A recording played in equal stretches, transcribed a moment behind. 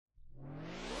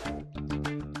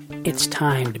It's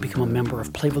time to become a member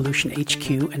of Playvolution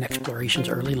HQ and Explorations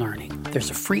Early Learning. There's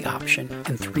a free option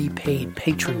and 3 paid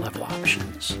patron level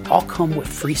options. All come with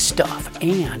free stuff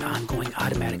and ongoing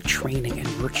automatic training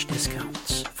and merch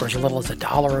discounts. For as little as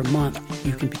 $1 a month,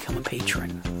 you can become a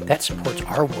patron. That supports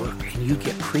our work and you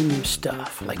get premium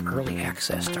stuff like early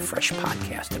access to fresh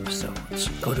podcast episodes.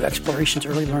 Go to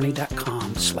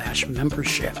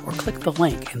explorationsearlylearning.com/membership or click the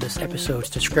link in this episode's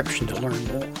description to learn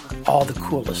more. All the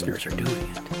cool listeners are doing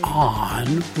it.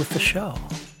 On with the show.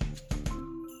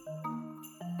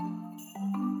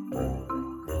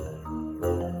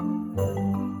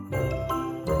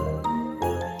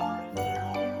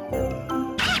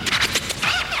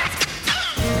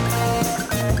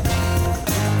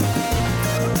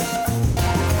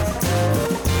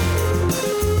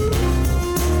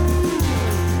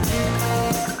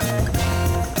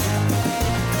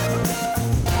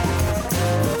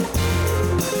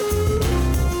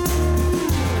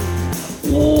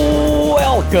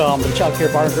 Welcome to the Child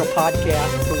Care Bar and Grill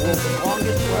Podcast, the world's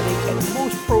longest running and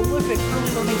most prolific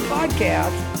early learning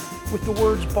podcast with the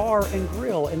words bar and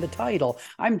grill in the title.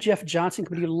 I'm Jeff Johnson,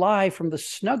 coming to you live from the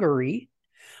Snuggery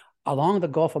along the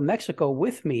Gulf of Mexico.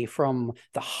 With me from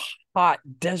the hot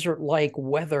desert-like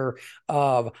weather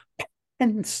of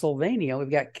Pennsylvania, we've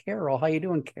got Carol. How you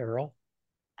doing, Carol?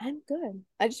 I'm good.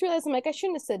 I just realized I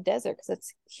shouldn't have said desert because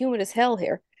it's humid as hell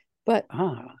here. But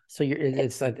so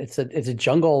it's a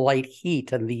jungle light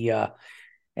heat in the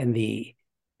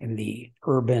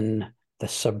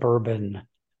suburban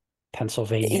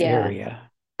Pennsylvania area.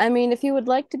 I mean, if you would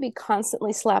like to be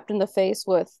constantly slapped in the face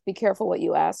with "be careful what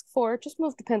you ask for," just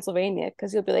move to Pennsylvania,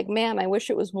 because you'll be like, man, I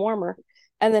wish it was warmer,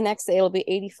 and the next day it'll be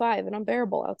 85 and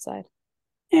unbearable outside.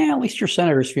 Yeah, at least your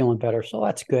senator's feeling better, so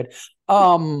that's good.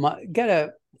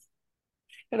 Got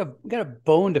a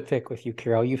bone to pick with you,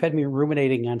 Carol. You've had me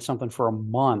ruminating on something for a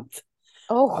month.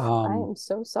 Oh, I am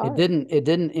so sorry. It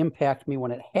didn't impact me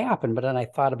when it happened, but then I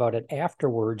thought about it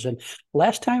afterwards. And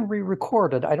last time we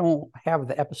recorded, I don't have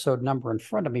the episode number in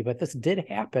front of me, but this did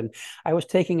happen. I was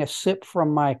taking a sip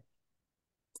from my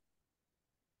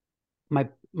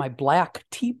black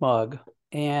tea mug,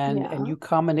 and you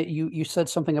commented, you said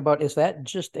something about, is that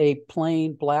just a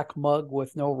plain black mug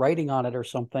with no writing on it or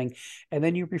something? And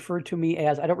then you referred to me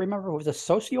as, I don't remember if it was a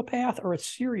sociopath or a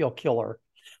serial killer.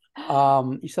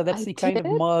 You said that's the kind of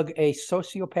mug a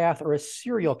sociopath or a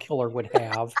serial killer would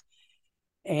have.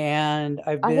 And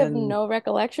I have no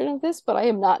recollection of this, but I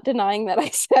am not denying that I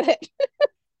said it.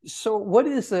 So what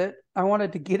is it? I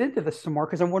wanted to get into this some more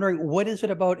because I'm wondering, what is it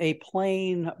about a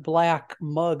plain black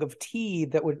mug of tea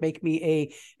that would make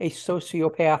me a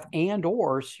sociopath and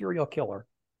or serial killer?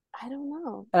 I don't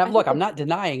know. And I'm not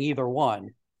denying either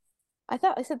one. I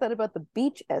thought I said that about the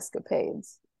beach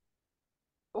escapades.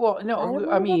 Well,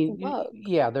 no, I mean,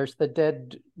 yeah, there's the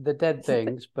dead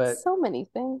things, but so many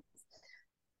things.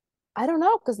 I don't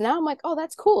know, because now I'm like, oh,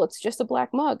 that's cool. It's just a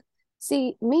black mug.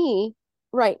 See, me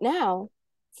right now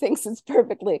thinks it's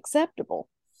perfectly acceptable.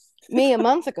 Me a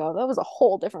month ago, that was a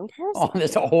whole different person. Oh,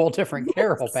 there's a whole different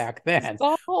Carol back then.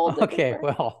 A whole different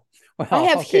person. Well, I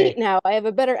have heat now. I have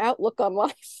a better outlook on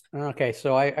life. Okay,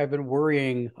 so I've been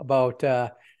worrying about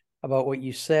what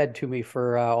you said to me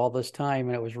for all this time,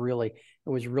 and it was really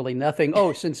nothing.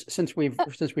 Oh, since we've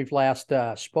last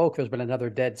spoke, there's been another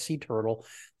dead sea turtle.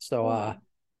 So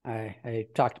I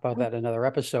talked about that in another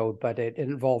episode, but it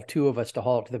involved 2 of us to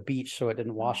haul it to the beach so it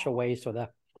didn't wash away. So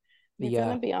it's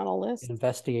gonna be on a list.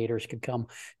 Investigators could come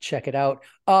check it out.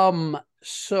 Have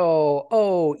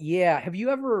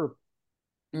you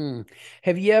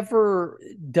ever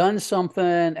done something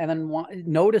and then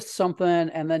noticed something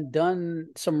and then done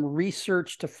some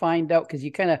research to find out, because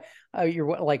you kind of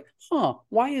you're like,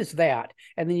 why is that?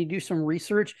 And then you do some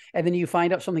research and then you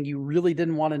find out something you really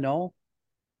didn't want to know?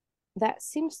 That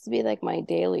seems to be like my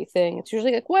daily thing. It's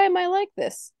usually like, why am I like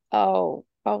this? Oh,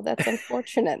 that's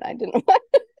unfortunate. I didn't want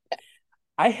it.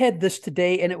 I had this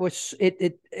today, and it was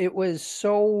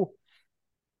so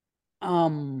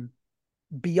beyond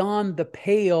the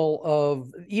pale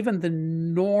of even the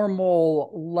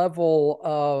normal level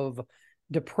of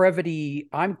depravity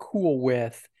I'm cool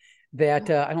with, that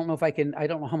I don't know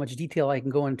how much detail I can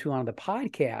go into on the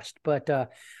podcast, but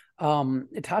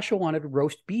Tasha wanted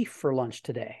roast beef for lunch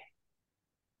today.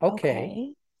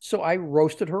 Okay. So I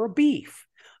roasted her a beef.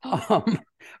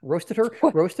 Roasted her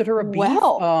a beef.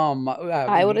 Well,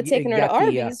 I would have taken her to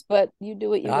Arby's, but you do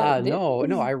what you want to do.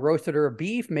 No, I roasted her a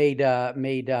beef, made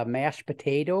mashed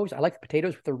potatoes. I like the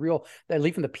potatoes with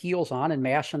leaving the peels on and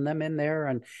mashing them in there.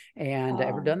 And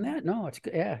ever done that? No, it's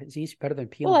easy, better than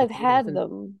peeling. Well, I've had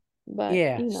them, but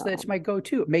yeah, so that's my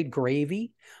go-to. Made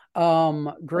gravy.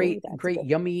 Oh, Great, that's great, good.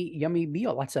 yummy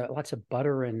meal. Lots of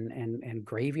butter and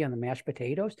gravy on the mashed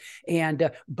potatoes. And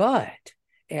but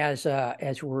as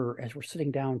we're sitting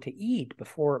down to eat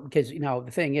before, because the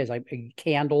thing is, I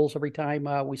candles every time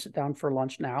we sit down for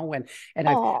lunch now, and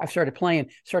I've Oh, started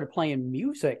playing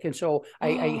music, and so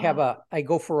I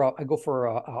go for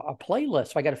a playlist.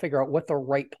 So I got to figure out what the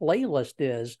right playlist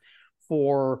is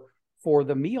for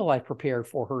the meal I prepared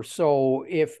for her. So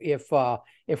if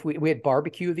we had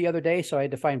barbecue the other day, so I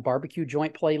had to find barbecue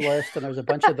joint playlist, and there was a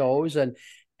bunch of those, and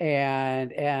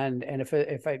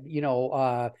if I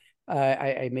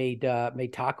I made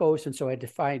tacos, and so I had to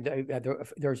find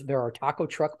there are taco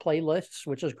truck playlists,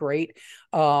 which is great.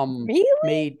 really?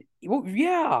 Made well,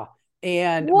 yeah,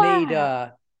 and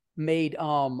Wow. made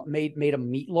a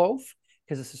meatloaf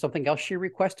because this is something else she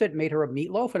requested. Made her a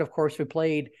meatloaf, and of course we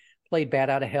played Bad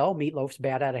Out of Hell, Meatloaf's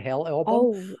Bad Out of Hell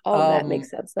album. Oh, that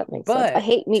makes Um, sense. That makes sense. I but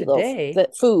hate meatloaf. today, The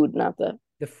food, not the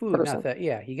the food, not person. the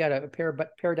yeah, you got a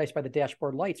Paradise by the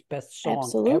Dashboard Lights, best song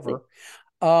Absolutely.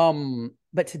 ever.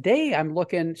 But today I'm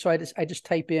looking, so I just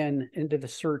type in into the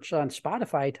search on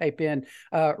Spotify, I type in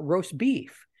roast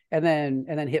beef, and then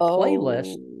hit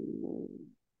playlist. Oh,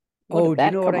 what Oh, did do you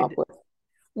that know what come I up did? with?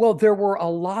 Well, there were a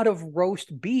lot of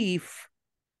roast beef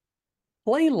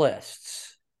playlists.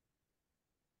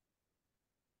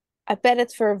 I bet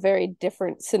it's for a very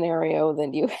different scenario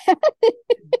than you.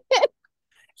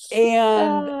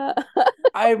 And Uh,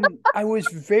 I was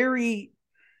very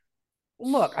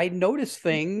look, I notice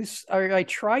things, or I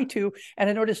try to, and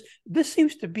I notice this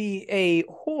seems to be a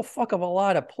whole fuck of a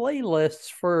lot of playlists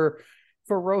for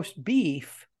roast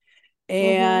beef. mhm.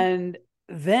 And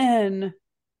then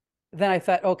I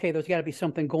thought, okay, there's got to be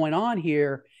something going on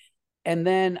here. And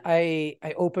then I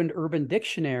opened Urban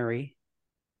Dictionary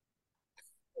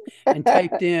and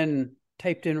typed in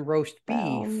roast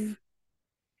Um, beef,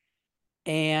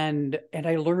 and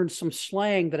I learned some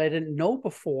slang that I didn't know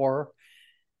before,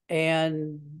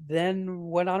 and then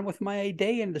went on with my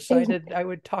day and I decided I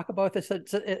would talk about this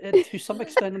to some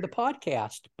extent in the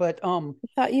podcast. But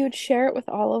thought you would share it with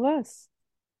all of us.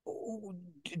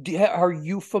 are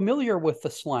you familiar with the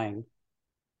slang?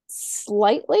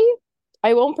 Slightly.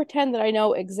 I won't pretend that I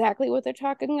know exactly what they're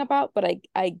talking about, but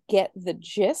I get the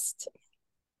gist.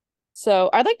 So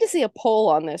I'd like to see a poll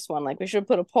on this one. Like we should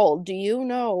put a poll. Do you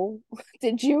know?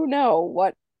 Did you know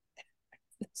what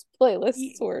this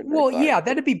playlist's were in Well, regard yeah, to?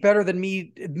 that'd be better than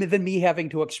me having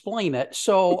to explain it.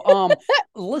 So,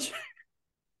 listen,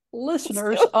 Let's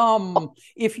listeners, do it.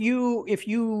 if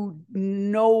you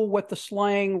know what the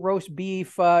slang roast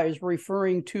beef is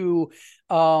referring to,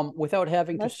 without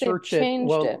having to Unless they've search it,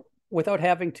 changed it. well, without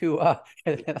having to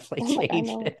unless they I'm like, I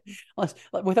changed know. it,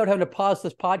 without having to pause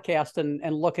this podcast and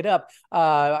look it up,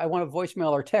 I want a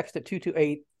voicemail or text at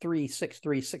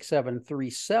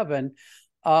 228-363-6737.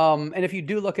 And if you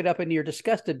do look it up and you're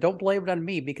disgusted, don't blame it on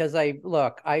me, because I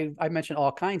mention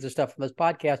all kinds of stuff from this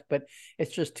podcast, but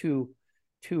it's just too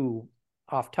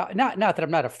off top. Not that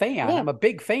I'm not a fan. Yeah. I'm a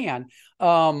big fan.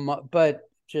 But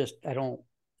just I don't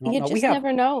You know. We just have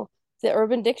never know. The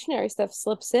Urban Dictionary stuff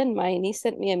slips in. My niece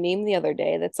sent me a meme the other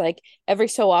day that's like every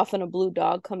so often a blue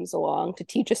dog comes along to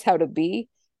teach us how to be.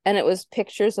 And it was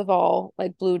pictures of all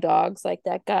like blue dogs, like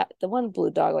that got the one blue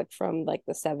dog like from like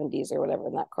the 70s or whatever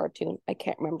in that cartoon. I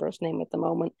can't remember his name at the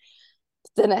moment.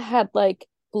 Then it had like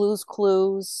Blue's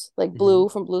Clues, like mhm. Blue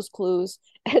from Blue's Clues.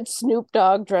 It had Snoop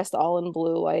Dogg dressed all in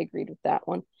blue. I agreed with that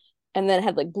one. And then it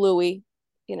had like Bluey,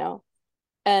 you know,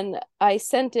 and I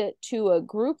sent it to a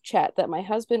group chat that my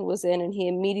husband was in, and he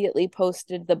immediately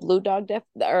posted the blue dog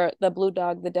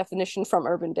the definition from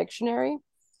Urban Dictionary,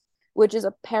 which is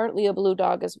apparently a blue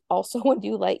dog is also when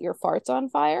you light your farts on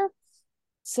fire.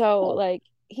 So Oh, like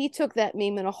he took that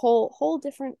meme in a whole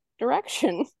different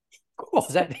direction. cool. Is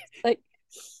So that like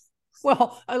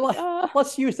well? uh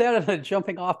Let's use that as a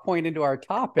jumping off point into our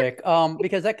topic,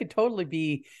 because that could totally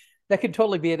be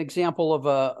an example of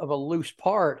a loose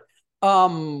part.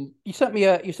 You sent me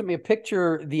a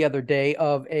picture the other day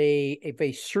of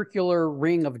a circular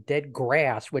ring of dead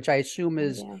grass, which I assume oh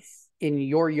is yes. in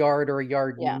your yard or a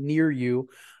yard Yeah. near you.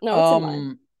 No, it's in mine.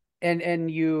 Um, and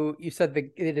you said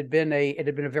that it had been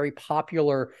a very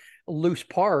popular loose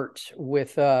part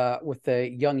with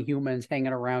the young humans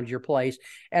hanging around your place.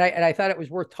 And I thought it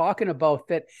was worth talking about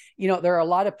that. There are a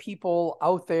lot of people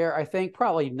out there, I think,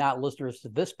 probably not listeners to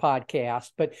this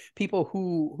podcast, but people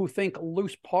who think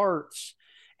loose parts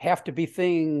have to be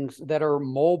things that are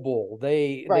mobile.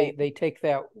 Right. They take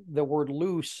the word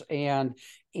loose and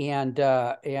imbue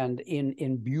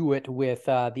it with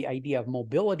the idea of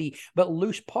mobility. But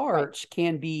loose Right. parts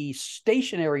can be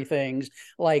stationary things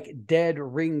like dead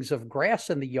rings of grass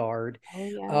in the yard. Oh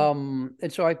yeah.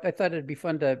 And so I thought it'd be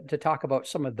fun to talk about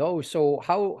some of those. So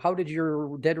how did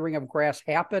your dead ring of grass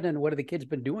happen, and what have the kids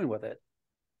been doing with it?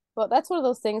 Well, that's one of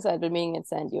those things I've been meaning to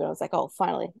send you, and I was like, oh,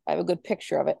 finally, I have a good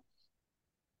picture of it.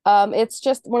 It's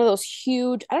just one of those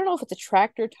huge, I don't know if it's a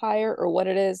tractor tire or what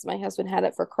it is. My husband had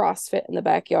it for CrossFit in the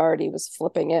backyard. He was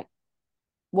flipping it,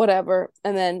 whatever.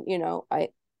 And then,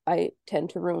 I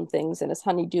tend to ruin things and his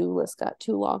honey-do list got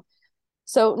too long.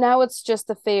 So now it's just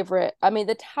the favorite. I mean,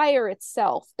 the tire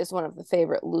itself is one of the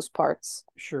favorite loose parts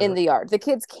in Sure. the yard. The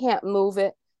kids can't move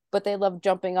it, but they love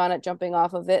jumping on it, jumping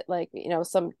off of it, like,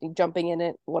 some jumping in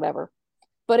it, whatever.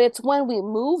 But it's when we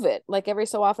move it, like every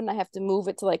so often I have to move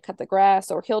it to like cut the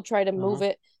grass, or he'll try to move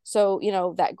Uh-huh. it so,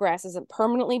 that grass isn't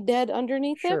permanently dead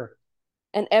underneath it. Sure.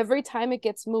 And every time it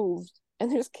gets moved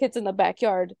and there's kids in the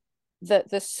backyard,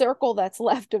 the circle that's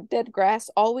left of dead grass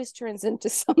always turns into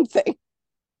something.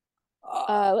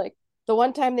 Uh, Like the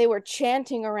one time they were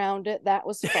chanting around it, that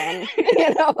was fun.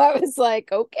 I was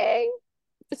like, okay,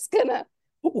 just gonna,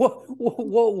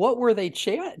 what were they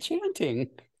chanting?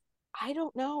 I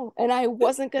don't know. And I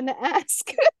wasn't gonna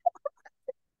ask.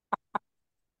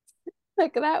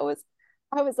 Like that was,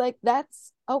 I was like,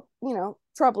 that's, oh,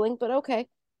 troubling, but okay.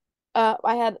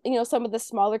 I had, some of the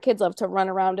smaller kids love to run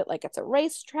around it like it's a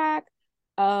racetrack.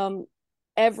 Um,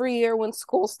 every year when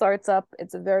school starts up,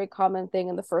 it's a very common thing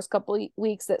in the first couple of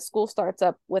weeks that school starts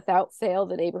up, without fail,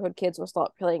 the neighborhood kids will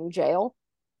start playing jail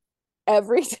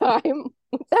every time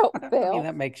without I mean, fail.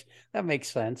 that makes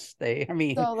sense. I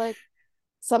mean, So like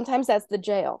sometimes that's the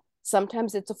jail.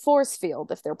 Sometimes it's a force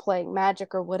field if they're playing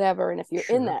magic or whatever. And if you're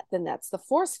in sure. that, then that's the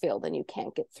force field and you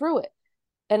can't get through it.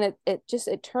 And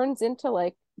it turns into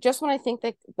like, just when I think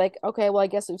that like, okay, well, I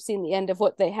guess we've seen the end of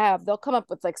what they have, they'll come up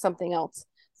with like something else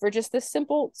for just this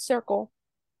simple circle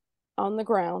on the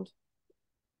ground.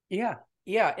 Yeah.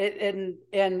 Yeah, and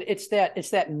it's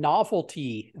that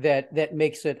novelty that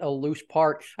makes it a loose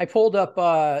part. I pulled up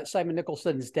Simon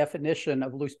Nicholson's definition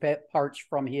of loose parts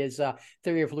from his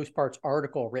Theory of Loose Parts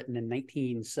article written in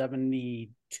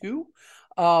 1972.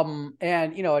 And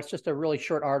it's just a really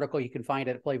short article. You can find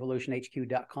it at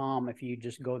playvolutionhq.com if you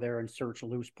just go there and search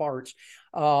loose parts.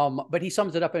 But he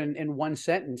sums it up in one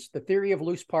sentence. The theory of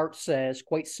loose parts says,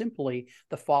 quite simply,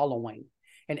 the following: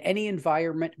 in any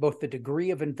environment, both the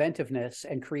degree of inventiveness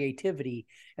and creativity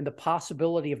and the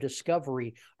possibility of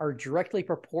discovery are directly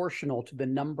proportional to the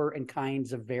number and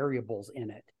kinds of variables in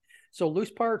it. So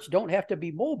loose parts don't have to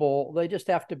be mobile. They just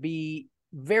have to be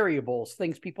variables,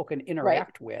 things people can Right.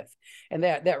 interact with. And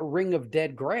that ring of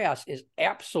dead grass is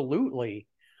absolutely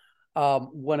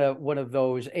one of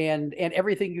those, and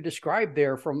everything you described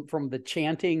there, from the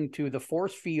chanting to the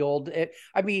force field.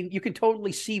 I mean, you can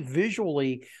totally see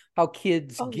visually how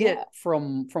kids Oh yeah. get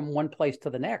from one place to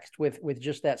the next with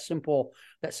just that simple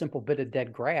bit of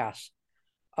dead grass.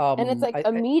 And it's like I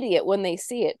immediate when they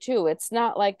see it too. It's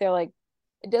not like they're like,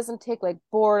 it doesn't take like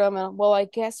boredom and, well, I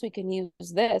guess we can use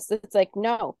this. It's like,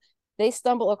 no, they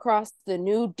stumble across the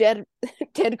new dead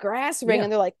dead grass ring Yeah.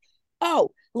 and they're like,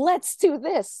 oh, let's do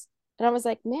this. And I was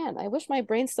like, man, I wish my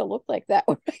brain still looked like that,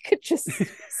 where I could just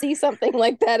see something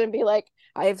like that and be like,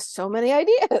 I have so many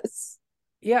ideas.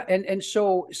 Yeah, and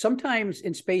so sometimes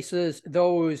in spaces,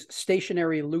 those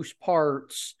stationary loose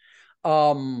parts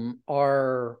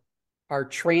are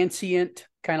transient,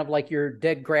 kind of like your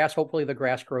dead grass. Hopefully the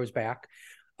grass grows back.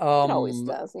 It always Um,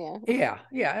 does, yeah.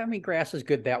 yeah. I mean, grass is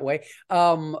good that way.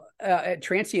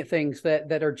 Transient things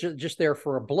that are just there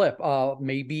for a blip.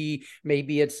 Maybe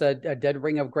it's a dead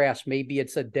ring of grass. Maybe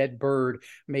it's a dead bird.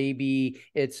 Maybe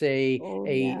it's Oh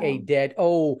a yeah. dead.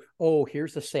 Oh,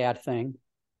 here's the sad thing.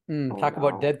 Oh Talk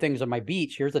about no. dead things on my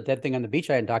beach. Here's a dead thing on the beach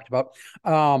I hadn't talked about.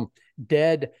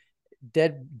 Dead,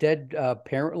 dead.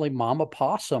 Apparently, mama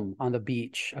possum on the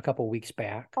beach a couple weeks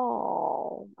back.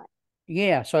 Oh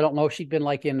Yeah, so I don't know if she'd been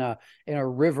like in a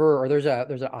river, or there's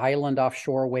an island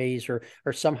offshore ways, or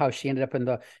somehow she ended up in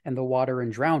the water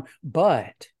and drowned.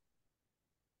 But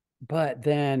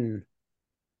then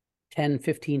 10,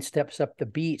 15 steps up the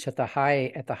beach at the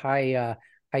high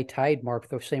tide mark,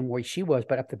 the same way she was,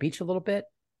 but up the beach a little bit,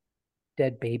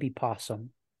 dead baby possum.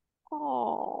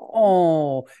 oh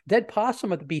Oh, dead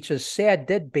possum at the beach is sad.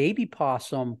 Dead baby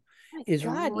possum my is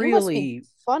God, you must be really,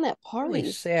 fun at really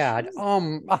parties. sad.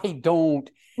 Jeez.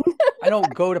 I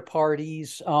don't go to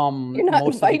parties, You're not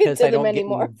mostly invited because to I them don't get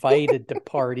anymore. invited to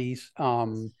parties,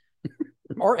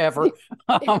 or ever.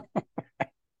 Um,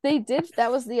 They did.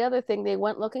 That was the other thing. They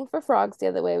went looking for frogs the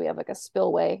other way. We have like a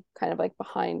spillway kind of like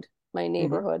behind my Mhm.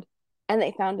 neighborhood, and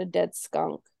they found a dead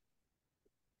skunk.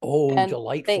 Oh, And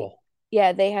they, delightful.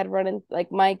 yeah, they had run in,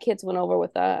 like my kids went over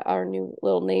with our new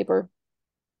little neighbor,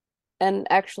 and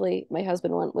actually my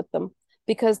husband went with them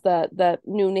because the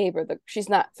new neighbor, she's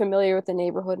not familiar with the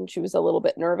neighborhood and she was a little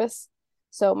bit nervous.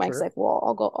 So Mike's Sure. like, well,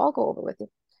 I'll go over with you.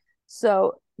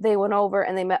 So they went over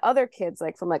and they met other kids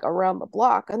like from like around the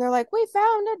block, and they're like, we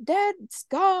found a dead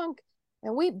skunk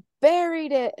and we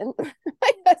buried it. And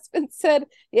my husband said,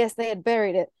 yes, they had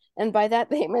buried it. And by that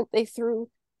they meant they threw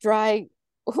dry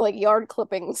like yard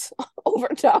clippings over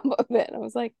top of it. And I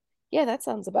was like, yeah, that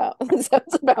sounds about that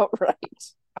sounds about right.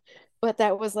 But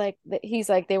that was like he's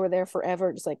like they were there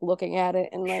forever, just like looking at it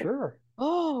and like, Sure.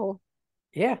 oh,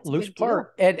 Yeah, it's a loose big deal.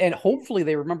 part. And Yeah. hopefully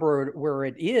they remember where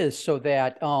it is so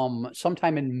that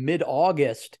sometime in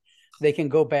mid-August they can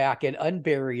go back and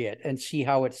unbury it and see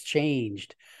how it's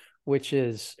changed, which Oh,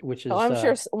 is I'm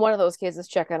sure one of those kids is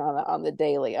checking on the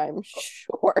daily. I'm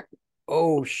sure.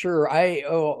 oh sure.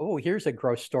 Here's a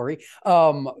gross story.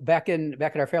 Back in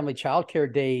our family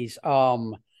childcare days,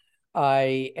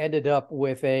 I ended up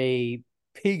with a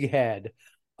pig head,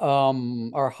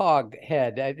 or hog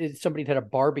head. Somebody had a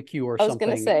barbecue or I was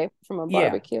gonna something. say from a Yeah,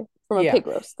 barbecue, from a yeah, pig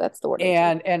roast. That's the word I'm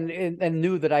saying. and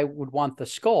knew that I would want the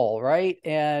skull, right?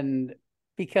 And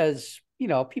because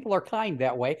people are kind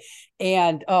that way,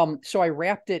 and so I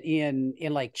wrapped it in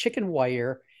like chicken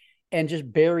wire and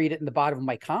just buried it in the bottom of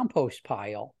my compost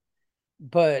pile.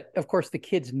 But of course the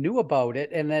kids knew about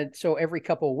it, and then so every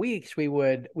couple of weeks we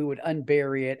would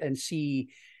unbury it and see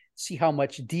how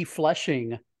much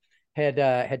defleshing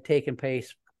had taken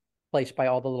place by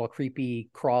all the little creepy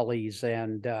crawlies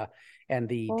and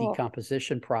the Oh,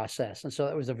 decomposition process. And so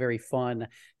that was a very fun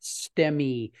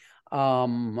stemmy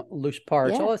loose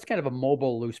parts. yeah. Oh, it's kind of a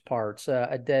mobile loose parts.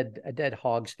 A dead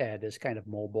hog's head is kind of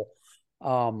mobile.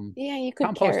 Um, Yeah, you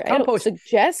could carry. compost I don't compost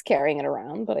suggest carrying it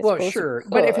around, but I well, suppose you sure,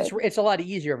 but if it's could. it's a lot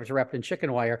easier if it's wrapped in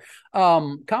chicken wire.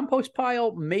 Compost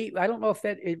pile may I don't know if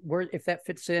that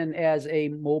fits in as a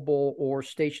mobile or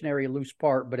stationary loose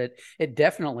part, but it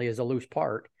definitely is a loose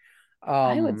part.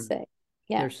 I would Um, say,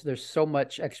 yeah. there's so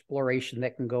much exploration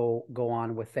that can go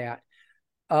on with that.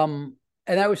 Um,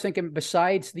 and I was thinking,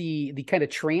 besides the kind of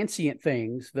transient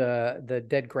things, the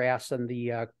dead grass and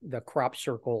the crop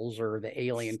circles or the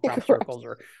alien crop Correct. circles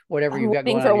or whatever I'm you've got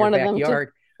waiting going on for in your one of them to backyard.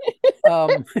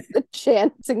 Um, the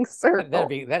chanting that'd circle.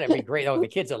 be that'd be great. Oh, the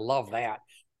kids would love that.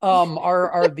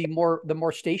 Are the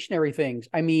more stationary things.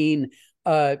 I mean,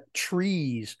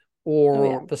 trees Oh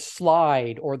yeah. or the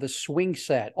slide or the swing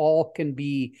set all can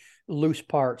be loose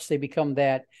parts. They become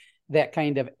that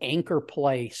kind of anchor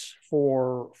place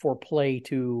for play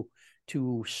to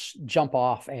jump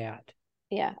off at.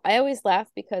 Yeah, I always laugh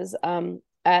because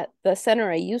at the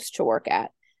center I used to work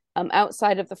at,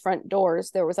 outside of the front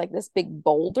doors there was like this big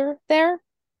boulder there,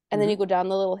 and then you Mm-hmm. go down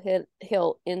the little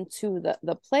hill into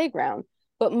the playground.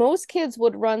 But most kids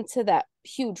would run to that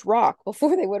huge rock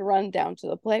before they would run down to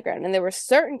the playground, and there were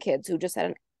certain kids who just had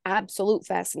an absolute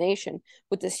fascination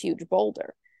with this huge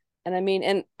boulder. And I mean,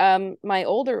 and my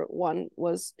older one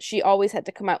was she always had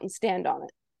to come out and stand on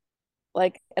it,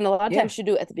 like, and a lot of Yeah. times she'd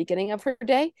do it at the beginning of her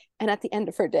day and at the end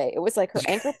of her day. It was like her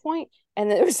anchor point,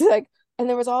 and there was like, and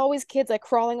there was always kids like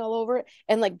crawling all over it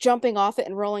and like jumping off it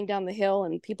and rolling down the hill,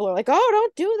 and people are like, oh,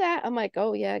 don't do that. I'm like,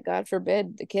 oh yeah, god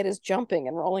forbid the kid is jumping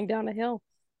and rolling down a hill.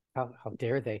 How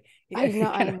dare they? Yeah, I know,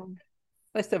 I kind of know.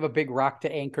 nice to have a big rock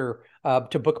to anchor,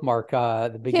 to bookmark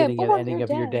the Yeah, beginning and bookmark your ending of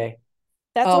your day. day.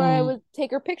 That's where I Um, would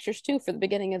take her pictures too, for the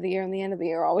beginning of the year and the end of the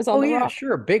year, always on Oh the yeah, rock.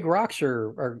 sure. Big rocks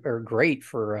are great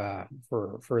for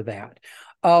that.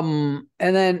 And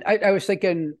then I was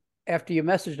thinking after you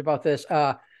messaged about this,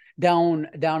 down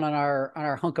on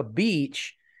our hunk of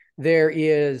beach, there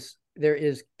is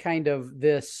kind of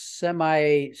this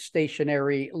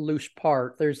semi-stationary loose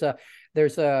part. There's a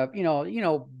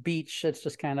beach that's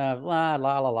just kind of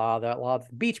the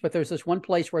beach, but there's this one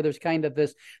place where there's kind of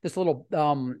this little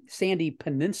sandy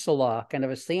peninsula, kind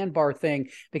of a sandbar thing,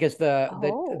 because the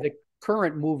Oh,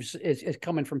 current is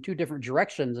coming from two different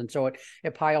directions, and so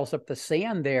it piles up the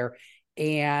sand there.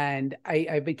 And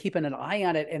I've been keeping an eye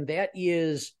on it, and that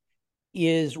is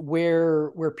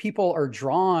where people are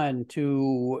drawn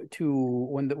to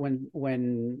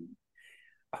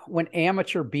when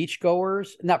amateur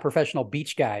beachgoers, not professional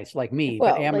beach guys like me,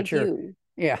 but well, like amateur, you.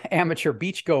 yeah, amateur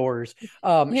beachgoers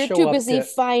You're show too up busy to.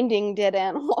 finding dead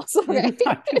animals. Okay.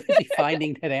 I'm too busy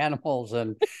finding dead animals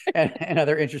and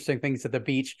other interesting things at the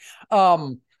beach.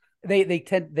 Um,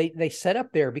 they set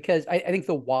up there because I think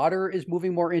the water is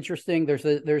moving more interesting. There's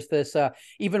this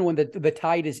even when the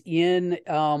tide is in,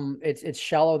 it's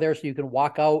shallow there, so you can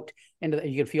walk out and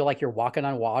you can feel like you're walking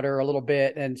on water a little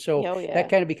bit, and so Oh yeah. that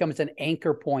kind of becomes an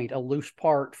anchor point, a loose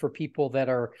part for people that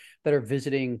are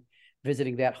visiting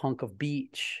that hunk of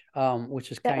beach,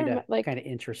 which is Like kind of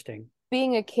interesting.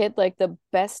 being a kid, like the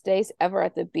best days ever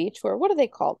at the beach were, what are they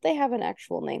called? They have an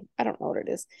actual name. I don't know what it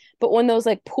is. But when those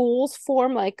like pools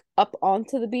form like up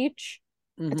onto the beach,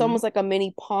 it's Mm-hmm. almost like a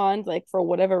mini pond, like for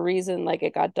whatever reason, like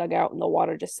it got dug out and the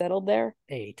water just settled there.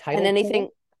 A And tidal anything,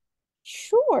 pool.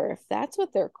 sure, if that's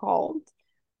what they're called.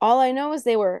 All I know is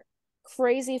they were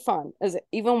crazy fun. As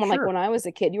even when Sure. I was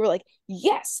a kid, you were like,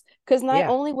 yes, because not Yeah.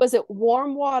 only was it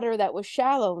warm water that was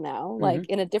shallow now, Mm-hmm. like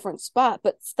in a different spot,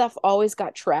 but stuff always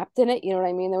got trapped in it. You know what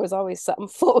I mean? There was always something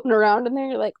floating around in there.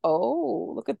 You're like,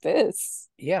 oh, look at this.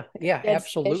 Yeah. Like Yeah. a dead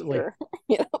fish Absolutely. or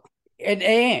you know.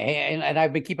 And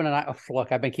I've been keeping an eye.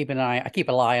 Look, I've been keeping an eye. I keep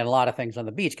an eye on a lot of things on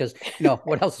the beach because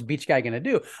what else is beach guy going to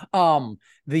do?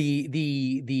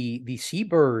 The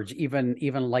seabirds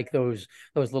even like those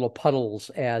little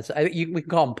puddles we can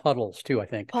call them puddles too. I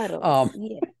think Puddles.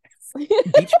 Yes.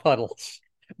 beach puddles.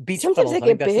 Beach Sometimes they puddles. I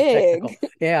think get that's the technical.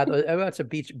 big. Yeah, that's a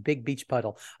big beach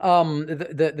puddle.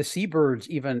 The seabirds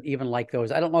even like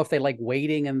those. I don't know if they like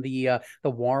wading in the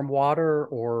warm water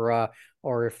or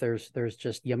if there's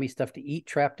just yummy stuff to eat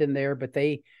trapped in there, but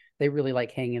they really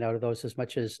like hanging out of those as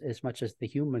much as the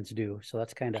humans do. So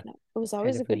that's kind of It was kind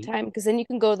always a of good neat. time because then you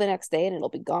can go the next day and it'll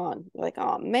be gone. You're like,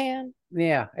 oh man,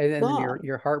 Yeah, and then you're gone.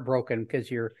 you're heartbroken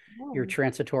because your Oh.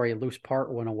 transitory loose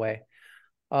part went away.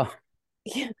 Uh,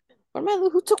 Yeah.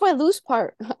 Who took my loose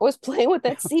part? I was playing with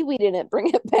that seaweed in it. Bring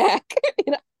it back.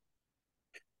 You know?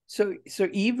 So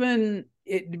even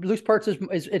loose parts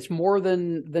is it's more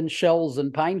than shells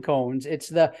and pine cones.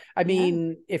 It's I Yeah.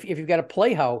 mean, if you've got a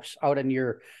playhouse out in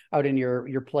your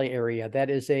play area, that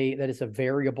is a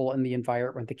variable in the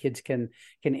environment the kids can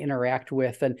interact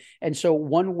with. And so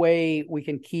one way we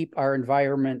can keep our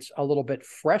environments a little bit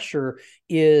fresher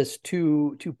is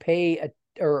to pay a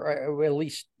or at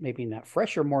least maybe not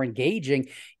fresher, more engaging,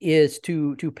 is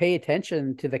to pay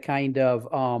attention to the kind of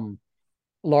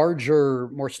larger,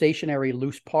 more stationary,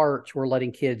 loose parts we're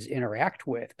letting kids interact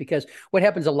with. Because what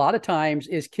happens a lot of times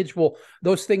is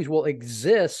those things will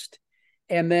exist,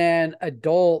 and then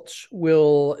adults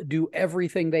will do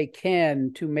everything they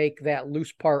can to make that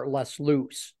loose part less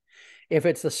loose. If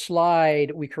it's a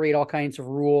slide, we create all kinds of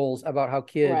rules about how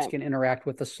kids Right. can interact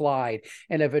with the slide.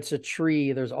 And if it's a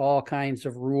tree, there's all kinds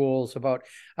of rules about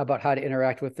how to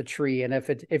interact with the tree. And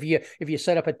if you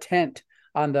set up a tent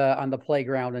on the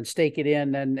playground and stake it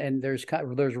in, and there's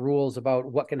rules about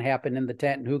what can happen in the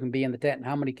tent and who can be in the tent and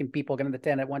how many people get in the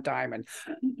tent at one time, and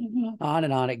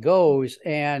on it goes.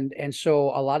 And so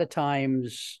a lot of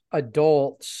times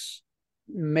adults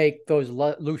make those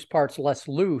loose parts less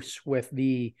loose with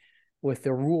the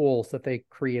rules that they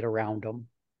create around them.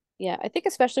 Yeah. I think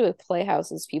especially with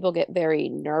playhouses, people get very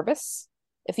nervous.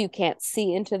 If you can't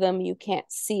see into them, you can't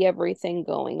see everything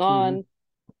going Mm-hmm.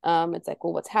 on. It's like,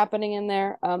 well, what's happening in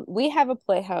there? We have a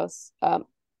playhouse. My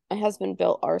husband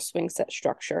built our swing set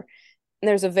structure. And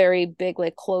there's a very big,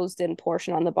 like closed in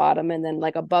portion on the bottom, and then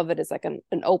like above it is like an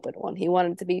open one. He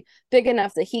wanted it to be big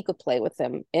enough that he could play with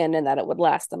them in and that it would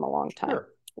last them a long time. Sure.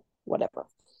 Whatever.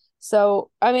 So,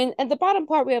 I mean, at the bottom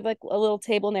part, we have like a little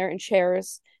table in there and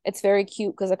chairs. It's very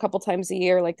cute because a couple times a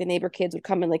year, like the neighbor kids would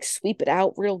come and like sweep it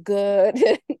out real good,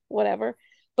 whatever.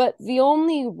 But the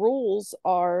only rules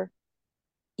are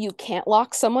you can't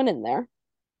lock someone in there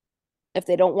if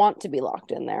they don't want to be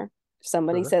locked in there. If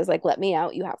somebody Sure. says, like, let me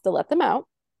out, you have to let them out.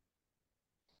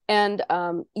 And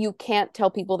you can't tell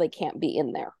people they can't be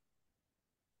in there.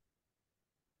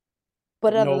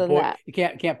 But other No than boy, that, you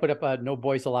can't put up a no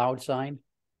boys allowed sign.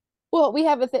 well, we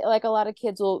have a thing like a lot of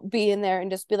kids will be in there and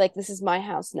just be like, this is my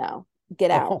house now. Get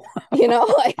out.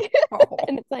 Oh, Like, oh.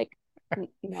 and it's like,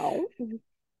 no.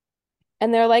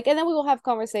 And they're like, and then we will have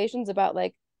conversations about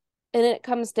like, and it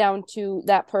comes down to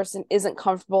that person isn't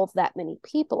comfortable with that many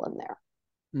people in there.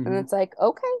 And Mm-hmm. it's like,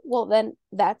 okay, well, then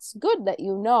that's good that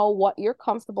you know what you're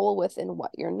comfortable with and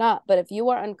what you're not. But if you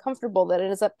are uncomfortable, then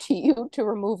it is up to you to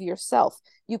remove yourself.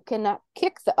 You cannot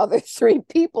kick the other three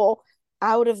people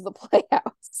out of the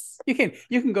playhouse.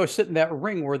 You can go sit in that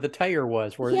ring where the tire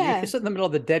was, where you can Yeah, sit in the middle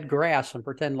of the dead grass and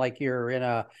pretend like you're in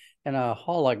a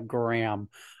hologram.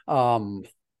 Um,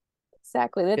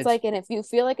 exactly. It's it's like, and if you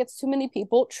feel like it's too many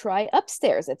people, try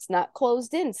upstairs. It's not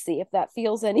closed in. See if that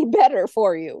feels any better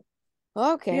for you.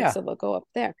 Okay, yeah. so they'll go up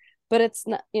there. But it's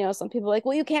not, some people are like,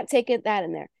 well, you can't take that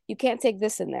in there. You can't take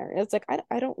this in there. And it's like,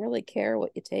 I don't really care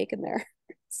what you take in there.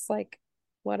 It's like,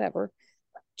 whatever.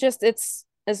 Just it's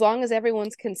as long as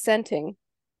everyone's consenting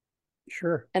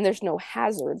Sure. and there's no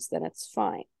hazards, then it's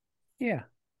fine. Yeah,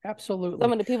 absolutely.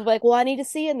 Some of the people like, well, I need to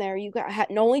see in there. You got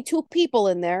only 2 people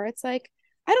in there. It's like,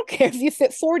 I don't care if you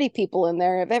fit 40 people in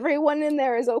there. If everyone in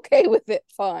there is okay with it,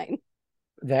 fine.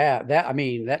 I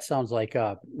mean, that sounds like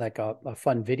a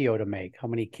fun video to make. How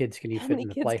many kids can you How fit many in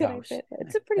the kids can I playhouse? fit?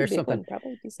 It's a pretty There's big something. one,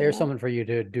 probably a decent There's amount. something for you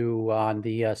to do on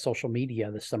the social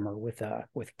media this summer with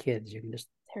kids. You can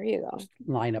There you go. just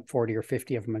line up 40 or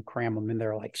 50 of them and cram them in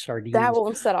there like That sardines.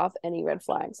 won't set off any red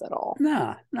flags at all.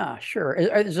 Nah, sure.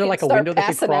 Is there like Kids a start window they could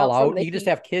passing crawl out from out? the You just heat.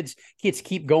 have kids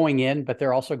keep going in, but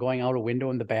they're also going out a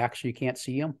window in the back so you can't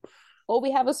see them. Well,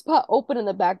 we have a spot open in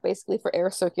the back basically for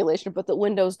air circulation, but the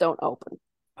windows don't open.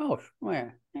 Oh,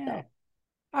 well, yeah. So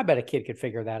I bet a kid could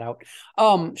figure that out.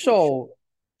 I'm sure.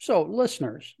 So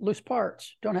listeners, loose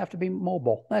parts don't have to be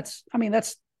mobile. This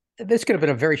could have been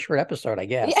a very short episode, I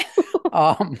guess.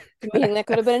 Yeah. Meaning that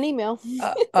could have been an email.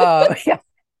 Yeah. I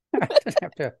didn't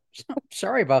have to.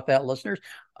 Sorry about that, listeners.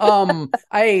 We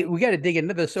got to dig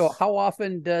into this. So, how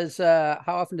often does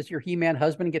your He-Man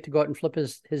husband get to go out and flip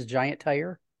his giant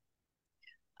tire?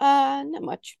 Not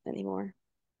much anymore.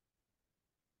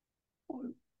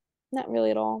 Not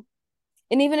really at all.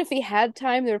 And even if he had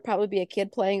time, there would probably be a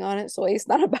kid playing on it, so he's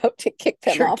not about to kick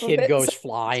them Your off of kid it. goes So,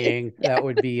 flying. yeah.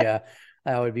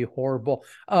 That would be horrible.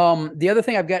 The other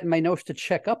thing I've got in my notes to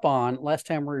check up on, last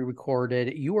time we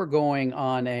recorded, you were going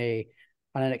on an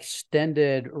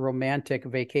extended romantic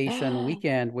vacation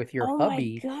weekend with your Oh my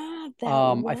hubby. God,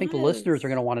 that I think the listeners are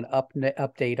going was. to want an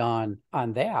update on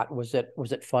that. Was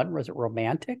it fun? Was it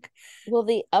romantic? Well,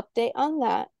 the update on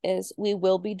that is we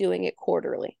will be doing it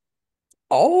quarterly.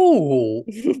 Oh,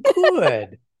 It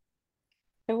good,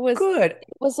 was good. it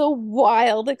was a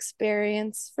wild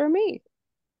experience for me,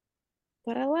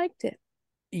 but I liked it.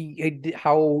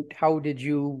 How did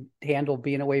you handle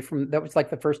being away from? That was like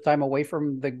the first time away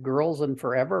from the girls in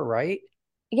forever, right?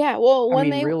 Yeah, well, I when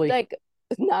mean, they really. like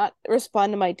not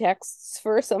respond to my texts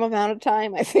for some amount of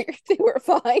time, I figured they were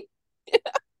fine.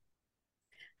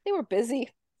 They were busy.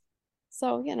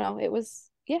 So, it was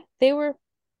yeah, it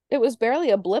was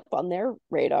barely a blip on their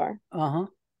radar, Uh-huh.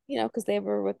 because they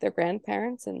were with their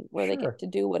grandparents and where they get Sure. to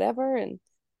do whatever. And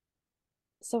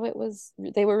so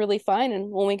they were really fine.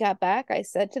 And when we got back, I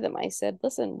said to them, I said,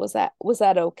 listen, was that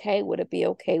okay? Would it be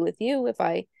okay with you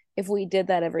if we did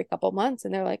that every couple months?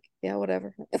 And they're like, yeah,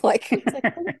 whatever. Like, it's like,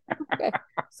 oh, okay.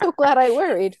 So glad I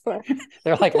worried for,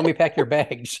 They're like, let me pack your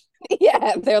bags.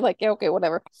 yeah, they're like, yeah, okay,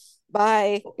 whatever.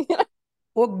 Bye.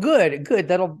 Well, good.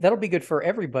 That'll be good for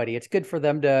everybody. It's good for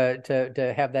them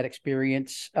to have that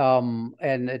experience. And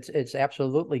it's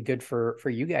absolutely good for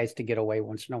you guys to get away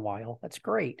once in a while. That's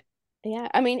great. Yeah,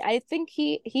 I mean, I think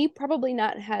he probably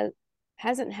not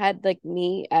hasn't had like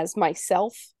me as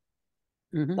myself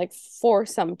Hmm. like for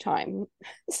some time.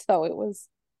 So it was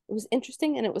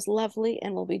interesting and it was lovely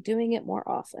and we'll be doing it more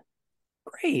often.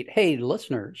 Great. Hey,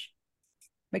 listeners,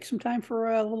 make some time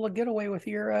for a little getaway with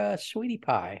your sweetie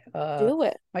pie. Do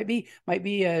it. Might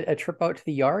be a trip out to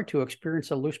the yard to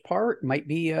experience a loose part. Might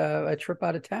be a trip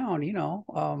out of town.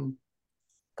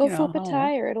 Go flip I a don't know.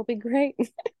 tire. It'll be great.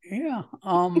 Yeah.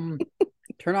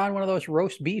 Turn on one of those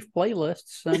roast beef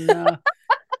playlists and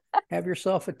have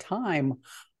yourself a time.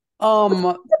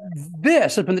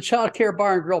 This has been the Child Care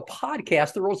Bar and Grill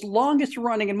podcast, the world's longest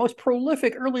running and most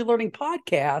prolific early learning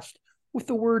podcast with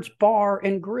the words bar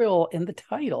and grill in the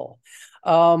title.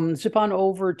 Zip on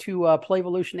over to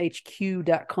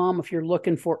playvolutionhq.com if you're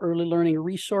looking for early learning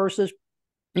resources.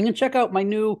 You can check out my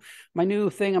new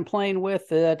thing I'm playing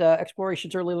with at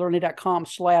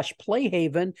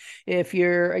explorationsearlylearning.com/playhaven. If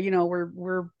you're,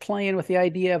 we're playing with the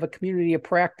idea of a community of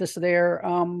practice there.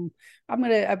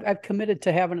 I've committed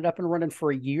to having it up and running for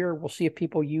a year. We'll see if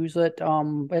people use it.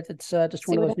 But it's just See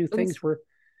one of what those happens.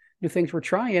 new things we're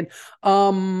trying.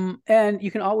 And you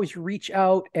can always reach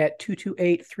out at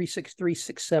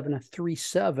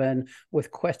 228-363-6737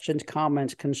 with questions,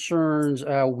 comments, concerns,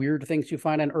 weird things you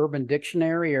find on Urban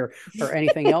Dictionary or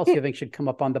anything else you think should come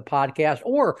up on the podcast.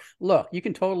 Or look, you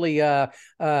can totally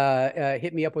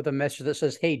hit me up with a message that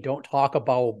says, hey, don't talk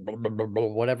about blah, blah, blah, blah,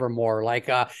 whatever more, like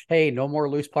hey, no more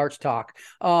loose parts talk.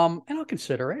 And I'll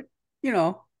consider it.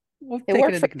 We'll It take it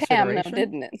worked into for Pam though,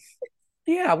 consideration. didn't it?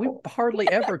 Yeah, we hardly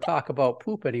ever talk about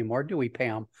poop anymore, do we,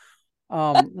 Pam?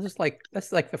 That's like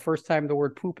the first time the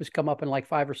word poop has come up in like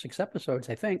 5 or 6 episodes,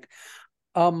 I think.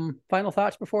 Final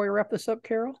thoughts before we wrap this up,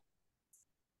 Carol?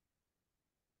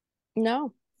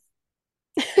 No.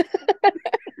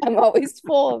 I'm always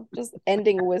full of just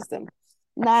ending wisdom.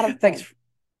 Not a thing.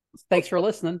 Thanks for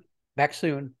listening. Back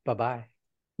soon. Bye-bye.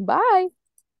 Bye.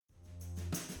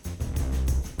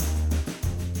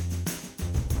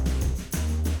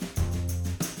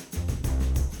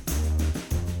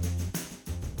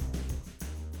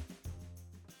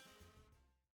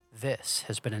 This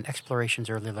has been an Explorations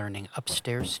Early Learning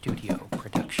Upstairs Studio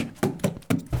production.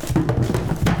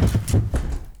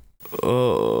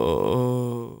 Oh.